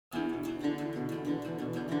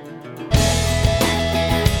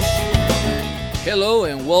Hello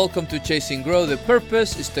and welcome to Chasing Grow. The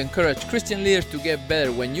purpose is to encourage Christian leaders to get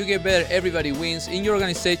better. When you get better, everybody wins. In your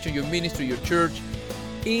organization, your ministry, your church,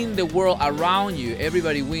 in the world around you,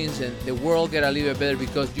 everybody wins and the world get a little bit better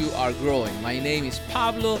because you are growing. My name is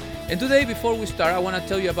Pablo, and today before we start, I want to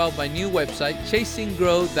tell you about my new website,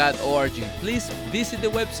 chasinggrow.org. Please visit the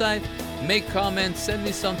website, make comments, send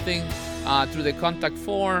me something through the contact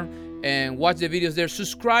form, and watch the videos there.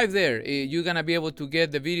 Subscribe there. You're going to be able to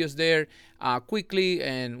get the videos there quickly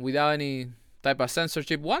and without any type of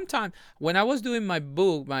censorship. One time, when I was doing my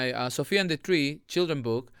book, my Sophia and the Tree children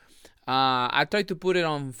book, I tried to put it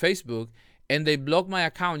on Facebook, and they blocked my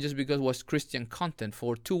account just because it was Christian content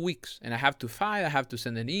for 2 weeks. And I have to fight, I have to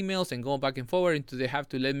send them emails and go back and forward until they have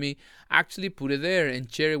to let me actually put it there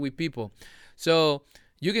and share it with people. So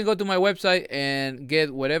you can go to my website and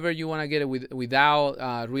get whatever you want to get it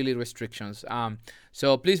without really restrictions.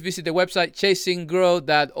 So please visit the website,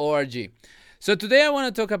 chasinggrow.org. So today I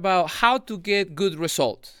want to talk about how to get good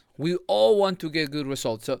results. We all want to get good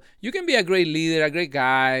results. So you can be a great leader, a great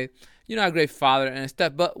guy, a great father and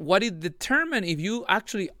stuff. But what it determines if you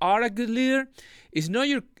actually are a good leader is not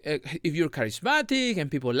if you're charismatic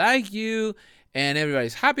and people like you and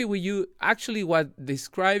everybody's happy with you. Actually, what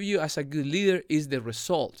describes you as a good leader is the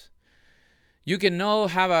result. You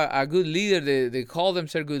cannot have a good leader. They call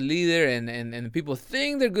themselves good leader, and people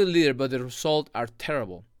think they're good leader, but the results are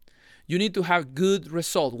terrible. You need to have good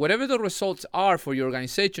results. Whatever the results are for your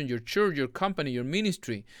organization, your church, your company, your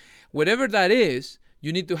ministry, whatever that is,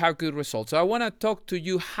 you need to have good results. So I want to talk to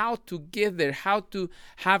you how to get there, how to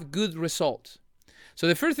have good results. So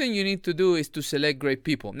the first thing you need to do is to select great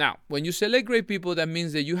people. Now, when you select great people, that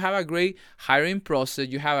means that you have a great hiring process.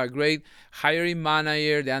 You have a great hiring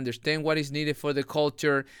manager. They understand what is needed for the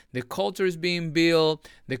culture. The culture is being built.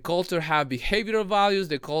 The culture has behavioral values.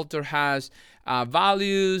 The culture has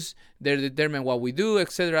values. They determine what we do,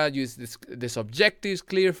 etc. This objectives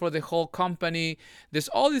clear for the whole company. There's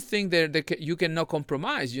all these things that you cannot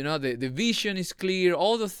compromise. The vision is clear,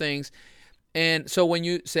 all the things. And so when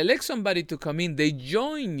you select somebody to come in, they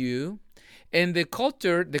join you, and the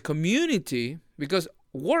culture, the community, because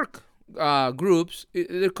work groups,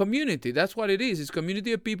 the community, that's what it is. It's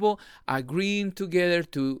community of people agreeing together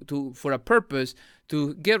for a purpose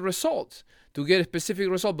to get results, to get a specific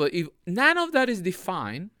result. But if none of that is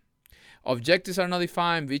defined, objectives are not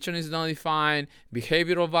defined, vision is not defined,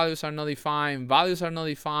 behavioral values are not defined, values are not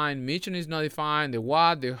defined, mission is not defined, the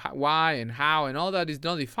what, the why, and how, and all that is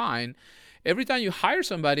not defined. Every time you hire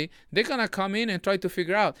somebody, they're going to come in and try to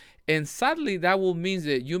figure out. And sadly, that will mean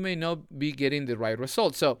that you may not be getting the right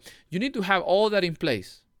results. So you need to have all that in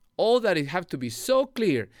place. All that it have to be so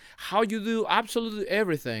clear how you do absolutely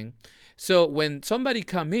everything. So when somebody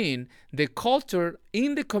come in, the culture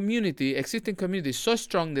in the community, existing community, is so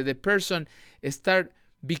strong that the person start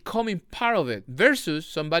becoming part of it. Versus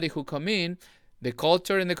somebody who come in, the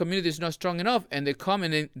culture in the community is not strong enough, and they come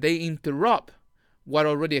and they interrupt what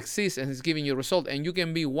already exists and is giving you a result. And you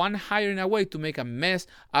can be one hiring away to make a mess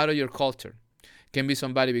out of your culture. Can be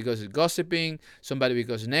somebody because it's gossiping, somebody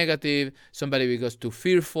because negative, somebody because too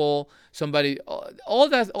fearful, somebody, all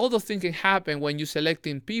those things can happen when you're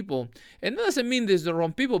selecting people. And that doesn't mean there's the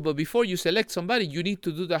wrong people, but before you select somebody, you need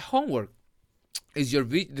to do the homework. Is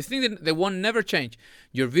the thing that won't never change: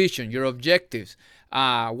 your vision, your objectives,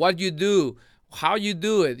 what you do, how you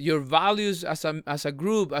do it, your values as a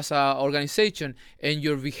group, as an organization, and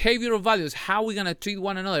your behavioral values, how we're going to treat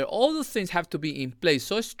one another. All those things have to be in place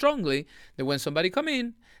so strongly that when somebody come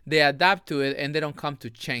in, they adapt to it and they don't come to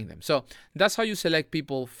change them. So that's how you select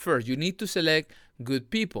people first. You need to select good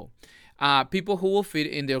people, people who will fit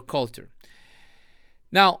in their culture.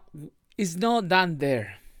 Now, it's not done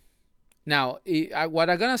there. Now,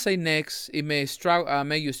 what I'm going to say next, it may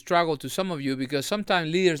make you struggle to some of you, because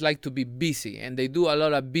sometimes leaders like to be busy, and they do a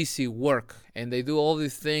lot of busy work, and they do all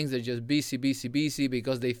these things. They're just busy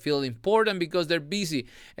because they feel important, because they're busy,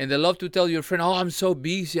 and they love to tell your friend, oh, I'm so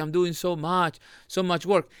busy, I'm doing so much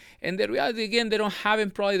work. And the reality, again, they don't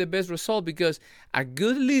have probably the best result, because a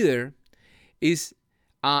good leader is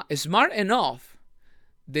smart enough.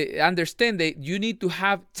 They understand that you need to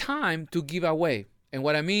have time to give away. And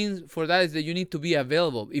what I mean for that is that you need to be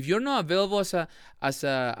available. If you're not available as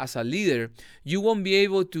a leader, you won't be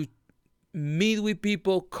able to meet with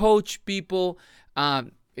people, coach people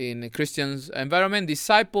in a Christian environment,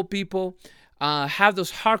 disciple people, have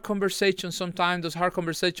those hard conversations. Sometimes those hard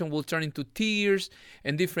conversations will turn into tears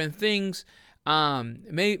and different things.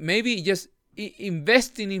 Maybe just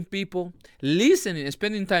investing in people, listening,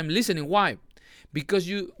 spending time listening. Why? Because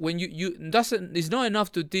it's not enough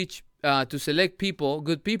to teach to select people,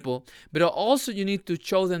 good people, but also you need to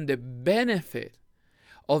show them the benefit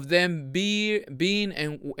of them being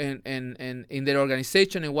and in their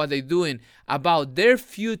organization and what they're doing about their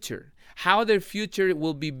future, how their future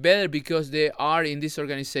will be better because they are in this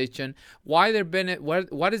organization, what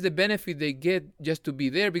is the benefit they get just to be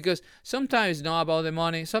there. Because sometimes it's not about the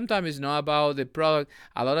money, sometimes it's not about the product.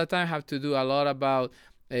 A lot of time have to do a lot about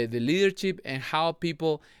the leadership and how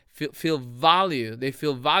people feel value. They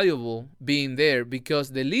feel valuable being there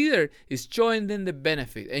because the leader is showing them the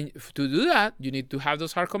benefit. And to do that, you need to have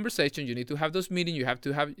those hard conversations. You need to have those meetings. You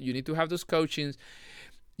need to have those coachings.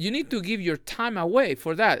 You need to give your time away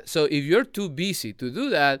for that. So if you're too busy to do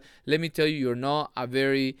that, let me tell you, you're not a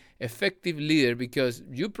very effective leader, because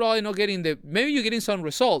you're probably not getting maybe you're getting some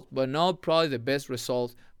results, but not probably the best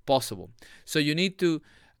results possible. So you need to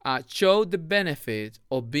show the benefit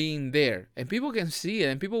of being there, and people can see it,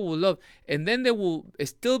 and people will love, and then they will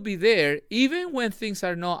still be there even when things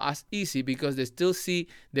are not as easy, because they still see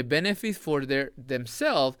the benefit for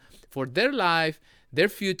themselves, for their life, their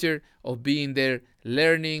future of being there,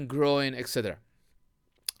 learning, growing, etc.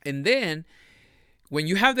 And then when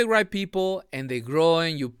you have the right people and they're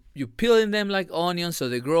growing, you peeling them like onions, so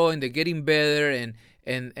they're growing, they're getting better, and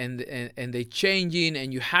they're changing,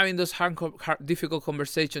 and you're having those hard, difficult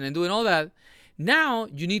conversations and doing all that. Now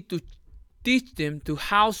you need to teach them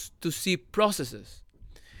how to see processes.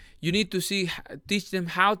 You need to teach them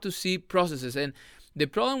how to see processes. And the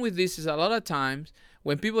problem with this is a lot of times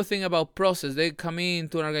when people think about process, they come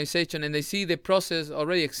into an organization and they see the process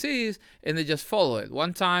already exists and they just follow it.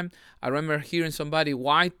 One time I remember hearing somebody,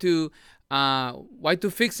 why to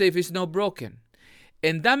fix it if it's not broken?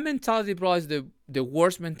 And that mentality probably is the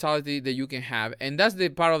worst mentality that you can have. And that's the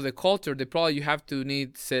part of the culture that probably you have to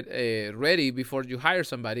need set ready before you hire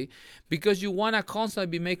somebody, because you want to constantly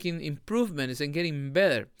be making improvements and getting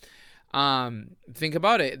better. Think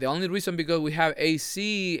about it. The only reason because we have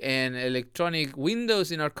AC and electronic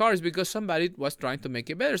windows in our cars is because somebody was trying to make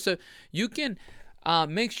it better. So you can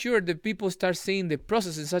make sure that people start seeing the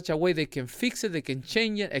process in such a way they can fix it, they can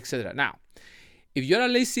change it, etc. Now, if you're a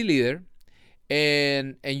lazy leader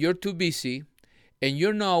and you're too busy and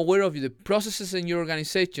you're not aware of the processes in your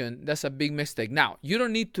organization, that's a big mistake. Now, you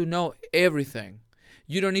don't need to know everything.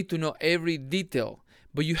 You don't need to know every detail.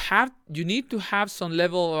 But you need to have some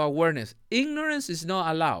level of awareness. Ignorance is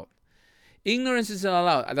not allowed. Ignorance is not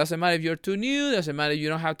allowed. It doesn't matter if you're too new. It doesn't matter if you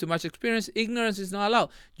don't have too much experience. Ignorance is not allowed.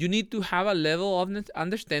 You need to have a level of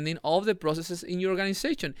understanding of the processes in your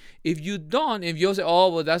organization. If you don't, if you say, oh,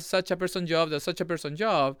 well, that's such a person's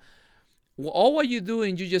job, all what you're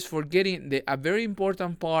doing, you're just forgetting a very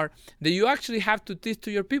important part that you actually have to teach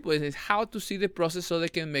to your people is how to see the process so they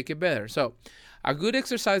can make it better. So a good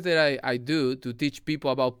exercise that I do to teach people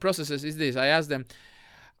about processes is this. I ask them,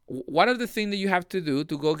 what are the things that you have to do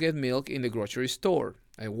to go get milk in the grocery store,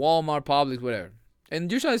 at Walmart, Publix, whatever?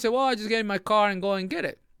 And usually I say, well, I just get in my car and go and get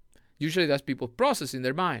it. Usually that's people's process in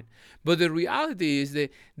their mind. But the reality is that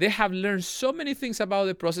they have learned so many things about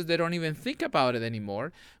the process they don't even think about it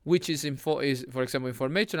anymore, which is for example,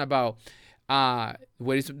 information about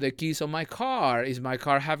where is the keys on my car? Is my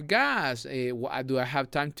car have gas? Do I have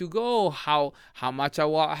time to go? How much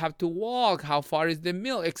I have to walk? How far is the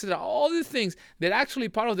milk, etc. All these things that are actually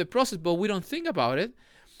part of the process, but we don't think about it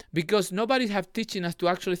because nobody have teaching us to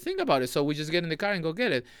actually think about it. So we just get in the car and go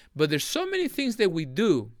get it. But there's so many things that we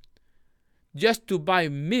do just to buy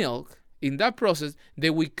milk in that process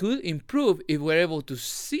that we could improve if we're able to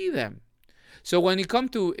see them. So when it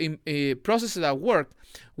comes to processes at work,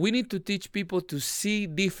 we need to teach people to see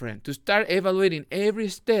different, to start evaluating every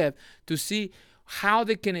step to see how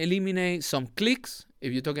they can eliminate some clicks,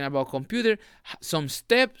 if you're talking about computer, some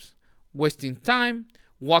steps, wasting time,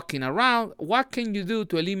 walking around. What can you do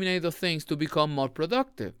to eliminate those things to become more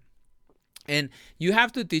productive? And you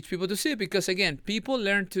have to teach people to see it because, again, people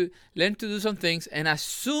learn to do some things and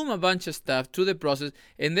assume a bunch of stuff through the process,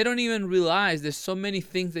 and they don't even realize there's so many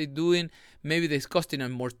things they're doing. Maybe it's costing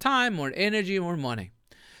them more time, more energy, more money.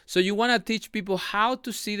 So you want to teach people how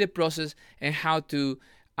to see the process and how to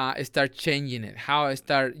start changing it, how to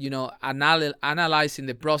start, analyzing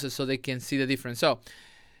the process so they can see the difference. So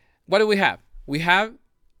what do we have? We have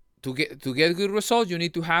to get good results, you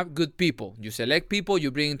need to have good people. You select people,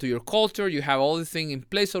 you bring into your culture, you have all the things in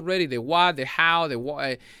place already, the what, the how, the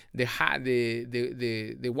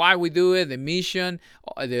why we do it, the mission,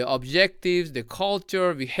 the objectives, the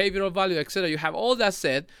culture, behavioral value, etc. You have all that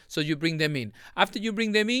set, so you bring them in. After you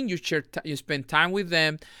bring them in, you spend time with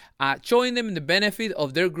them, showing them the benefit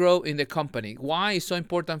of their growth in the company. Why it's so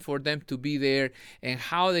important for them to be there and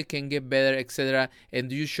how they can get better, etc.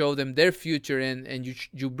 And you show them their future and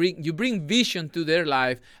you bring vision to their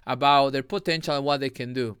life about their potential and what they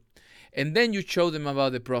can do. And then you show them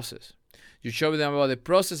about the process. You show them about the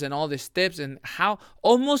process and all the steps and how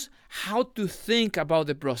to think about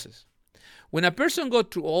the process. When a person goes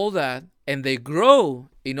through all that and they grow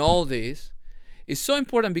in all this, it's so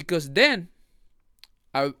important because then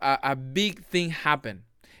a big thing happen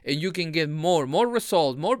and you can get more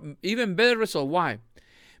results, even better results. Why?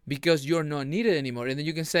 Because you're not needed anymore. And then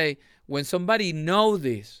you can say, when somebody know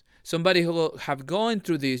this, somebody who have gone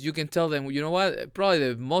through this, you can tell them, you know what, probably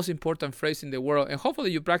the most important phrase in the world, and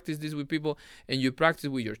hopefully you practice this with people and you practice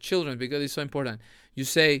with your children because it's so important. You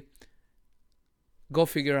say, go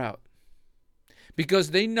figure out.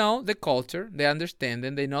 Because they know the culture, they understand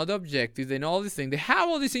them, they know the objectives, they know all these things. They have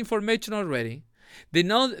all this information already. They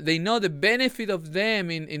know the benefit of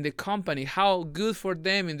them in the company, how good for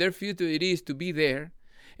them in their future it is to be there.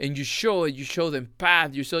 And you show it, you show them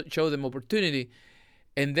path, you show them opportunity.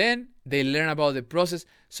 And then they learn about the process.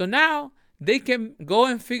 So now they can go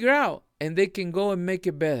and figure out and they can go and make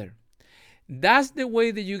it better. That's the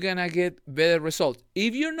way that you're going to get better results.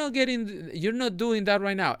 If you're not doing that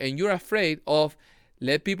right now and you're afraid of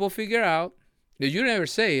let people figure out, that you never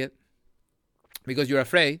say it because you're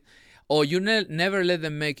afraid, or you never let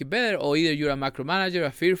them make it better, or either you're a micromanager,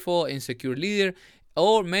 a fearful, insecure leader,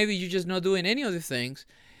 or maybe you're just not doing any of the things,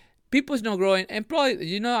 people's not growing. And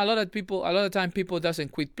probably, a lot of time people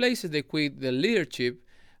doesn't quit places, they quit the leadership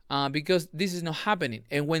because this is not happening.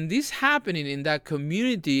 And when this is happening in that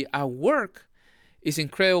community at work, it's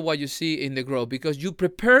incredible what you see in the growth because you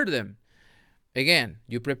prepare them. Again,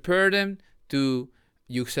 you prepare them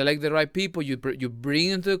you select the right people, you bring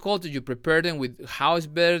them to the culture, you prepare them with how is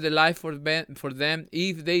better the life for them.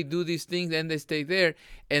 If they do these things, then they stay there.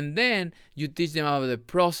 And then you teach them about the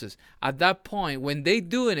process. At that point, when they're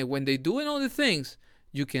doing all the things,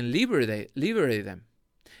 you can liberate them.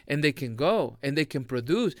 And they can go and they can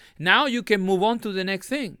produce. Now you can move on to the next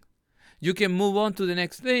thing. You can move on to the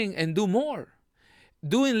next thing and do more.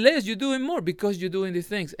 Doing less, you're doing more because you're doing these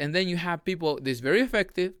things. And then you have people that's very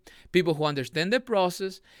effective, people who understand the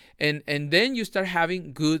process, and then you start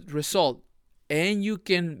having good results. And you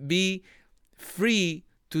can be free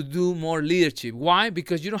to do more leadership. Why?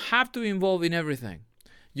 Because you don't have to be involved in everything.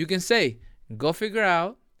 You can say, go figure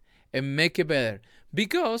out and make it better.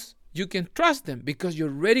 Because you can trust them because you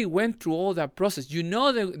already went through all that process. You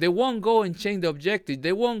know they won't go and change the objective.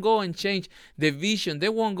 They won't go and change the vision. They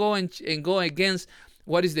won't go and go against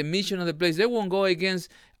what is the mission of the place. They won't go against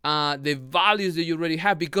the values that you already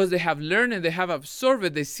have because they have learned and they have absorbed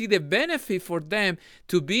it. They see the benefit for them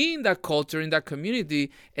to be in that culture, in that community.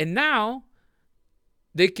 And now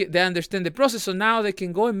they understand the process. So now they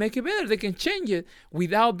can go and make it better. They can change it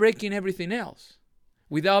without breaking everything else.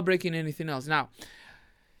 Without breaking anything else. Now,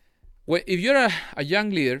 if you're a young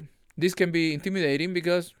leader, this can be intimidating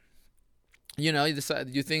because, you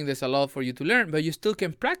think there's a lot for you to learn, but you still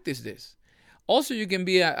can practice this. Also, you can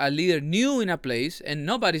be a leader new in a place and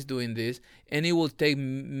nobody's doing this, and it will take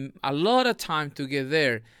a lot of time to get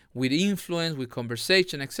there with influence, with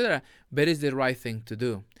conversation, etc. But it's the right thing to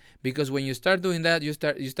do. Because when you start doing that, you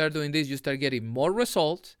start doing this, you start getting more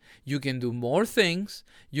results, you can do more things,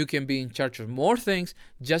 you can be in charge of more things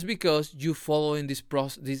just because you follow in this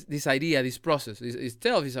process, this idea, this process.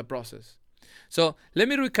 Itself is a process. So let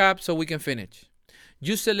me recap so we can finish.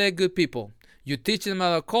 You select good people. You teach them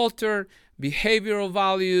about culture, behavioral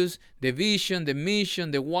values, the vision, the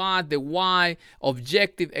mission, the what, the why,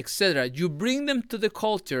 objective, etc. You bring them to the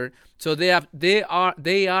culture so they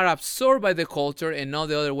are absorbed by the culture and not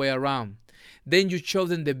the other way around. Then you show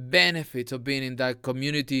them the benefits of being in that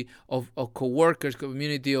community of co-workers,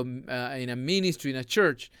 community of in a ministry, in a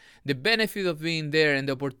church. The benefit of being there and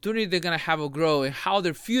the opportunity they're going to have to grow and how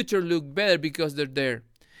their future look better because they're there.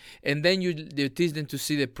 And then you teach them to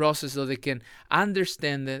see the process so they can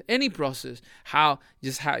understand that any process, how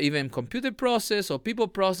even computer process or people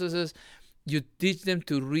processes, you teach them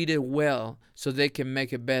to read it well so they can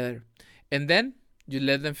make it better. And then you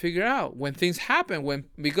let them figure out when things happen,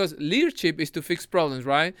 because leadership is to fix problems,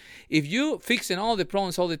 right? If you fixing all the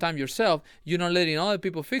problems all the time yourself, you're not letting other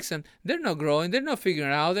people fix them, they're not growing, they're not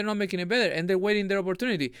figuring it out, they're not making it better, and they're waiting their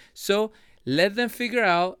opportunity. So let them figure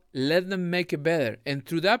out, let them make it better. And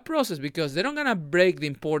through that process, because they're not going to break the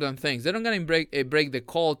important things. They're not going to break the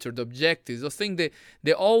culture, the objectives, those things they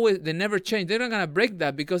never change. They're not going to break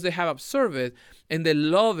that because they have absorbed it and they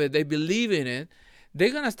love it, they believe in it. They're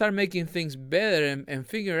going to start making things better and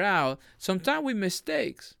figure out, sometimes with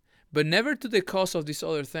mistakes, but never to the cost of these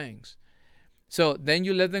other things. So then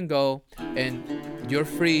you let them go and you're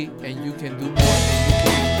free and you can do more and you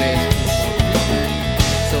can invest.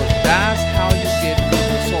 So that's how you get good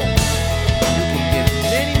results. You can get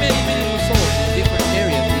many, many, many results in different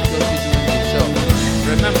areas because you do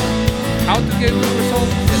to get good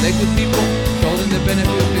results, select good people, show them the benefit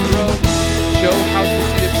of the growth, show how to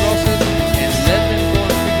see the process,